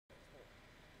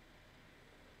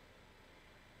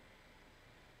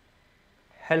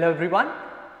Hello everyone,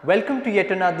 welcome to yet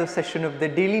another session of the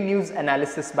daily news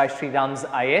analysis by SRIRAM'S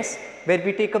IAS, where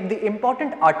we take up the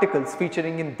important articles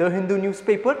featuring in the Hindu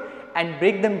newspaper and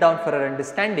break them down for our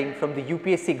understanding from the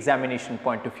UPSC examination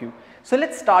point of view. So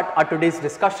let's start our today's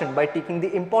discussion by taking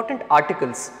the important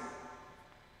articles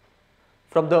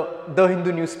from the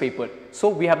Hindu newspaper. So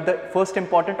we have the first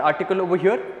important article over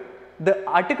here. The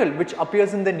article which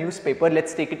appears in the newspaper,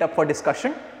 let's take it up for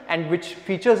discussion, and which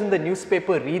features in the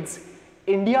newspaper reads,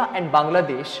 India and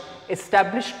Bangladesh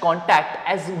establish contact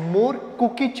as more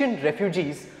Kuki-Chin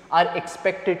refugees are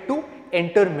expected to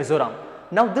enter Mizoram.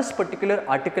 Now this particular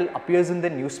article appears in the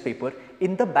newspaper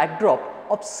in the backdrop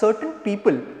of certain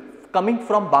people coming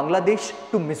from Bangladesh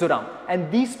to Mizoram,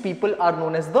 and these people are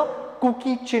known as the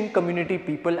Kuki-Chin community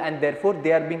people, and therefore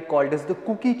they are being called as the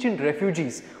Kuki-Chin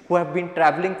refugees who have been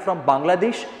travelling from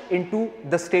Bangladesh into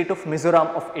the state of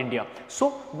Mizoram of India. So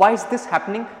why is this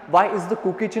happening? Why is the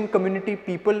Kuki-Chin community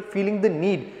people feeling the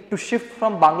need to shift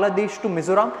from Bangladesh to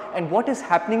Mizoram, and what is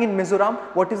happening in Mizoram?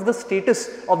 What is the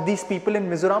status of these people in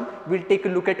Mizoram? We will take a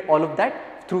look at all of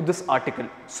that through this article.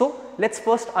 So let's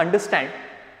first understand.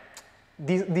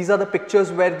 These are the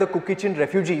pictures where the Kuki-Chin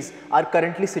refugees are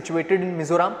currently situated in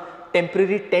Mizoram.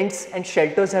 Temporary tents and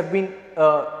shelters have been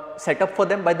set up for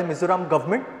them by the Mizoram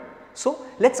government. So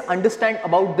let's understand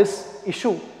about this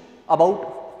issue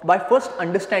by first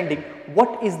understanding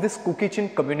what is this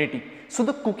Kuki-Chin community. So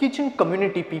the Kuki-Chin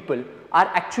community people are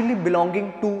actually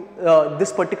belonging to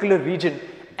this particular region,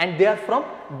 and they are from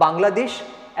Bangladesh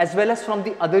as well as from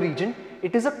the other region.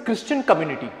 It is a Christian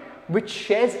community which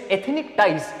shares ethnic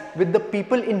ties with the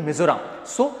people in Mizoram.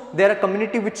 So they are a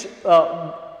community which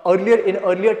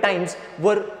earlier times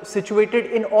were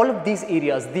situated in all of these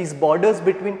areas. These borders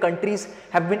between countries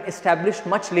have been established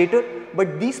much later,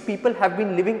 but these people have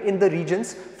been living in the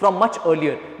regions from much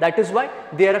earlier. That is why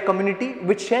they are a community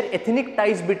which share ethnic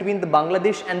ties between the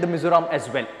Bangladesh and the Mizoram as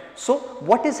well. So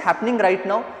what is happening right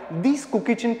now? These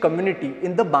Kuki-Chin community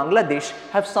in the Bangladesh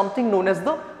have something known as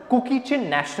the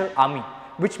Kuki-Chin National Army,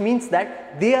 which means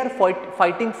that they are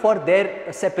fighting for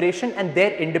their separation and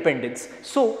their independence.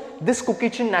 So this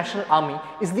Kuki-Chin National Army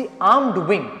is the armed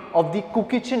wing of the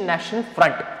Kuki-Chin National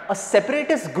Front, a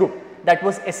separatist group that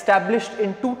was established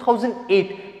in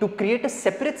 2008 to create a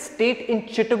separate state in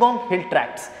Chittagong Hill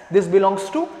Tracts. This belongs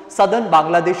to southern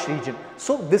Bangladesh region.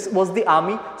 So this was the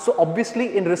army. So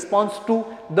obviously in response to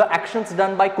the actions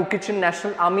done by Kuki-Chin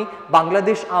National Army,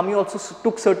 Bangladesh army also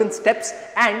took certain steps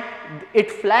and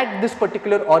it flagged this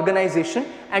particular organization,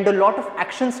 and a lot of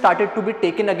action started to be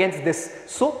taken against this.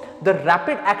 So the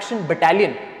Rapid Action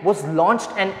Battalion was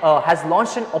launched and has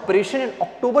launched an operation in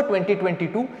October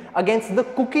 2022 against the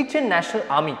Kuki-Chin National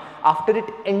Army after it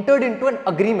entered into an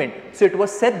agreement. So it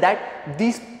was said that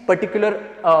these particular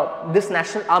this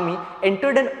national army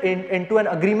entered into an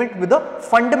agreement with a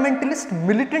fundamentalist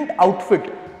militant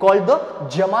outfit called the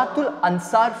Jamaatul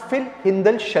Ansar fil Hind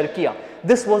al Sharqiya.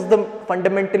 This was the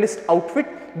fundamentalist outfit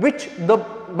which the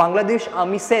Bangladesh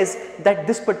army says that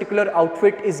this particular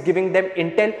outfit is giving them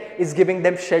intel, is giving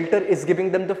them shelter, is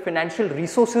giving them the financial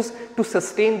resources to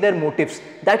sustain their motives.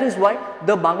 That is why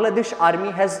the Bangladesh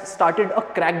army has started a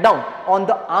crackdown on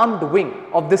the armed wing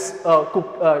of this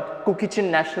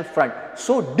Kuki-Chin National Front.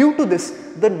 So due to this,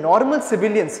 the normal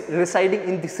civilians residing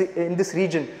in this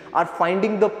region are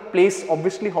finding the place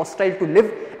obviously hostile to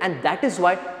live, and that is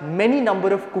why many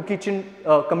number of Kuki-Chin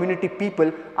community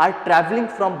people are travelling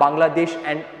from Bangladesh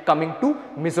and coming to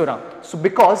Mizoram. So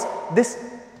because this,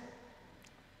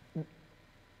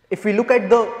 if we look at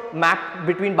the map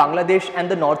between Bangladesh and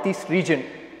the northeast region,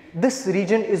 this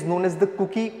region is known as the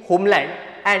Kuki homeland,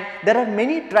 and there are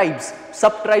many tribes,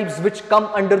 sub-tribes which come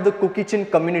under the Kuki-Chin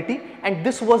community, and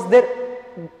this was their,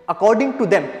 according to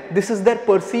them, this is their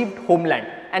perceived homeland,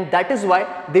 and that is why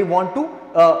they want to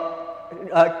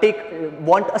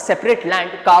want a separate land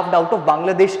carved out of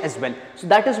Bangladesh as well. So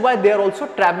that is why they are also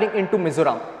travelling into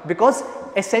Mizoram, because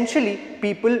essentially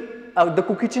people, the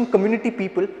Kuki-Chin community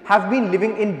people have been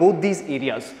living in both these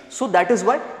areas. So that is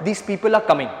why these people are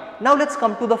coming. Now let's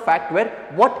come to the fact where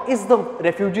what is the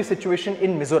refugee situation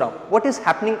in Mizoram? What is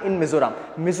happening in Mizoram?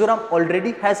 Mizoram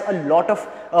already has a lot of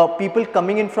people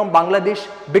coming in from Bangladesh,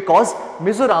 because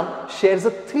Mizoram shares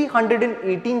a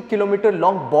 318-kilometer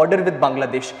long border with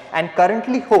Bangladesh and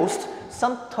currently hosts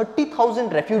some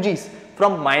 30,000 refugees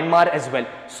from Myanmar as well.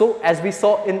 So as we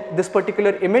saw in this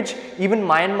particular image, even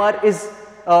Myanmar is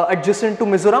adjacent to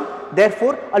Mizoram.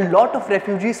 Therefore, a lot of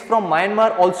refugees from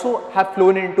Myanmar also have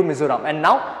flown into Mizoram, and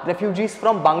now refugees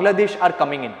from Bangladesh are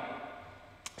coming in.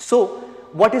 So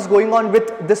what is going on with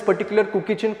this particular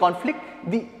Kuki-Chin conflict?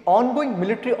 The ongoing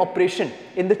military operation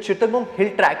in the Chittagong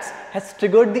hill tracts has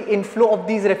triggered the inflow of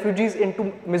these refugees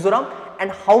into Mizoram.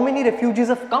 And how many refugees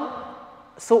have come?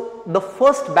 So the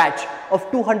first batch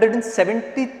of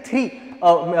 273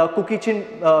 Kuki-Chin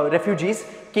refugees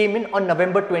came in on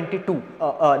November 20,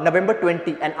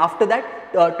 and after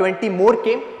that 20 more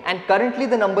came, and currently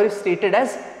the number is stated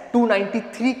as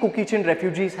 293 Kuki-Chin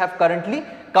refugees have currently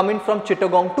come in from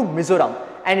Chittagong to Mizoram,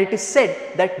 and it is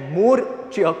said that more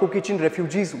Kuki-Chin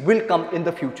refugees will come in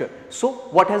the future. So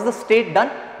what has the state done?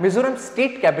 Mizoram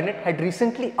state cabinet had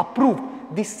recently approved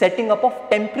the setting up of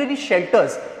temporary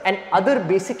shelters and other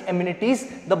basic amenities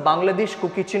the Bangladesh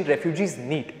Kuki-Chin refugees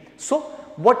need. So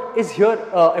what is here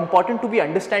important to be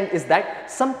understand is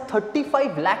that some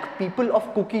 35 lakh people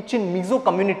of Kuki-Chin Mizo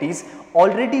communities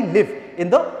already live in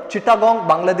the Chittagong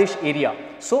Bangladesh area.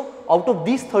 So out of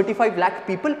these 35 lakh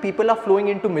people are flowing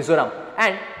into Mizoram,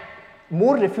 and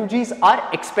more refugees are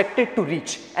expected to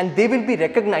reach, and they will be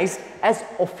recognized as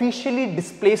officially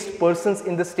displaced persons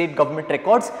in the state government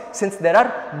records, since there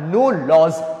are no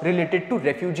laws related to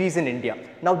refugees in India.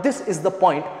 Now this is the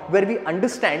point where we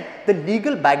understand the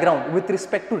legal background with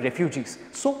respect to refugees.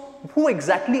 So who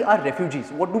exactly are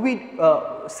refugees? What do we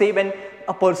say when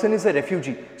a person is a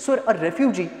refugee? So a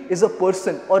refugee is a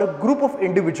person or a group of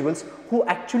individuals who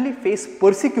actually face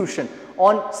persecution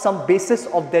on some basis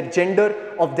of their gender,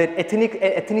 of their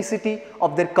ethnicity,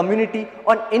 of their community,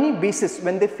 on any basis.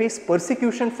 When they face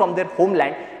persecution from their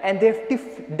homeland and they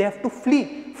have to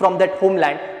flee from that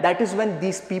homeland, that is when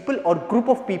these people or group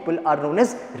of people are known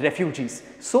as refugees.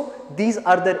 So these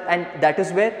are and that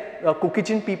is where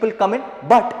Kuki-Chin people come in.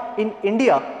 But in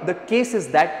India, the case is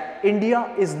that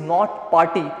India is not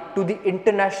party to the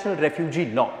international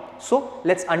refugee law. So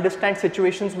let's understand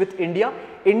situations with India.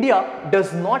 India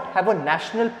does not have a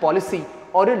national policy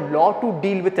or a law to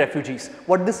deal with refugees.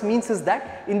 What this means is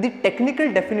that in the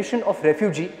technical definition of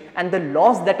refugee and the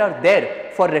laws that are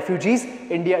there for refugees,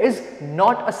 India is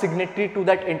not a signatory to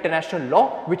that international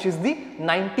law, which is the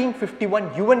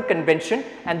 1951 UN Convention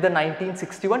and the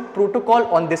 1961 Protocol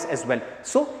on this as well.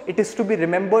 So it is to be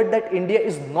remembered that India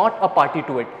is not a party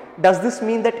to it. Does this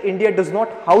mean that India does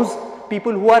not house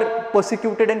people who are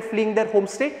persecuted and fleeing their home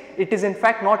state? It is in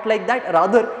fact not like that.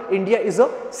 Rather, India is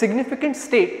a significant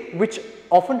state which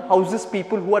often houses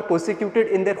people who are persecuted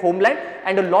in their homeland,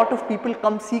 and a lot of people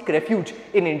come seek refuge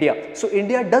in India. So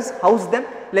India does house them.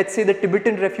 Let's say the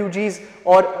Tibetan refugees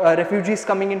or refugees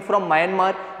coming in from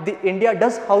Myanmar, India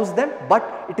does house them,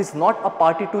 but it is not a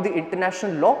party to the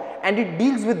international law, and it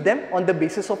deals with them on the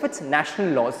basis of its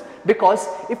national laws. Because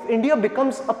if India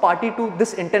becomes a party to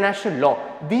this international law,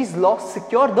 these laws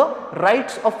secure the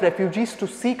rights of refugees to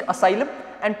seek asylum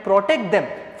and protect them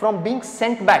from being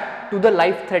sent back to the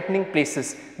life-threatening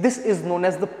places. This is known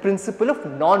as the principle of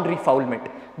non-refoulement.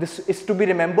 This is to be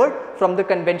remembered from the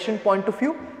convention point of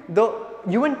view. The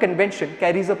UN Convention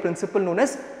carries a principle known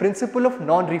as principle of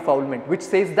non-refoulement, which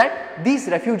says that these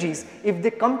refugees, if they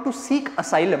come to seek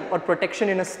asylum or protection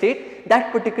in a state,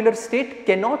 that particular state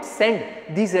cannot send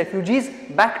these refugees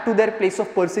back to their place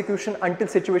of persecution until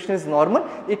situation is normal.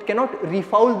 It cannot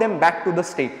refoul them back to the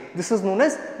state. This is known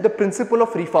as the principle of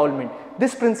refoulement.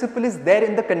 This principle is there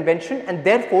in the convention, and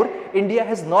therefore India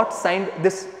has not signed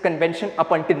this convention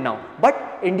up until now.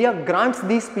 But India grants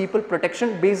these people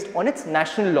protection based on its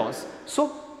national laws.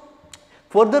 So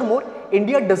furthermore,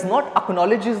 India does not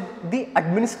acknowledge the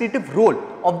administrative role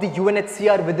of the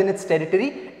UNHCR within its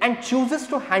territory and chooses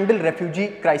to handle refugee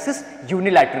crisis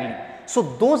unilaterally. So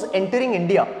those entering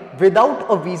India without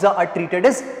a visa are treated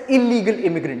as illegal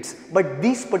immigrants, but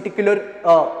these particular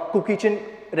Kuki-Chin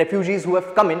refugees who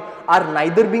have come in are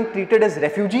neither being treated as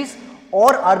refugees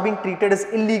or are being treated as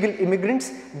illegal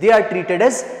immigrants. They are treated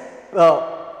as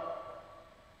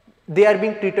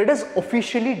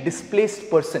officially displaced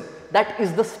person. That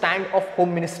is the stand of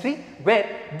Home Ministry, where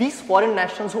these foreign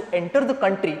nationals who enter the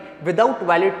country without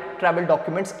valid travel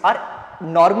documents are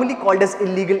normally called as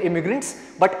illegal immigrants,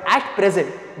 but at present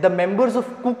the members of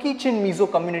Kuki-Chin Mizo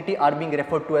community are being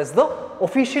referred to as the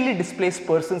officially displaced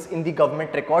persons in the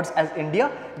government records, as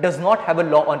India does not have a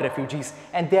law on refugees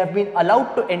and they have been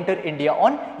allowed to enter India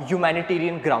on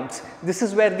humanitarian grounds. This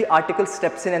is where the article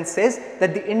steps in and says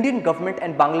that the Indian government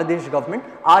and Bangladesh government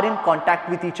are in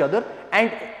contact with each other,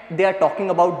 and they are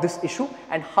talking about this issue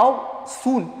and how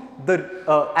soon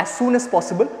as soon as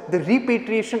possible the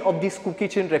repatriation of these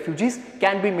Kuki-Chin refugees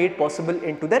can be made possible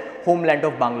into their homeland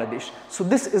of Bangladesh. So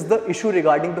this is the issue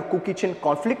regarding the Kuki-Chin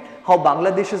conflict, how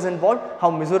Bangladesh is involved,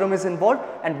 how Mizoram is involved,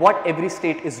 and what every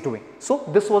state is doing. So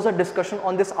this was a discussion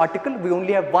on this article. We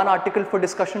only have one article for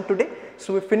discussion today.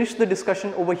 So we finish the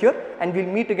discussion over here and we'll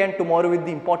meet again tomorrow with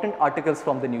the important articles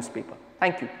from the newspaper.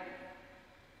 Thank you.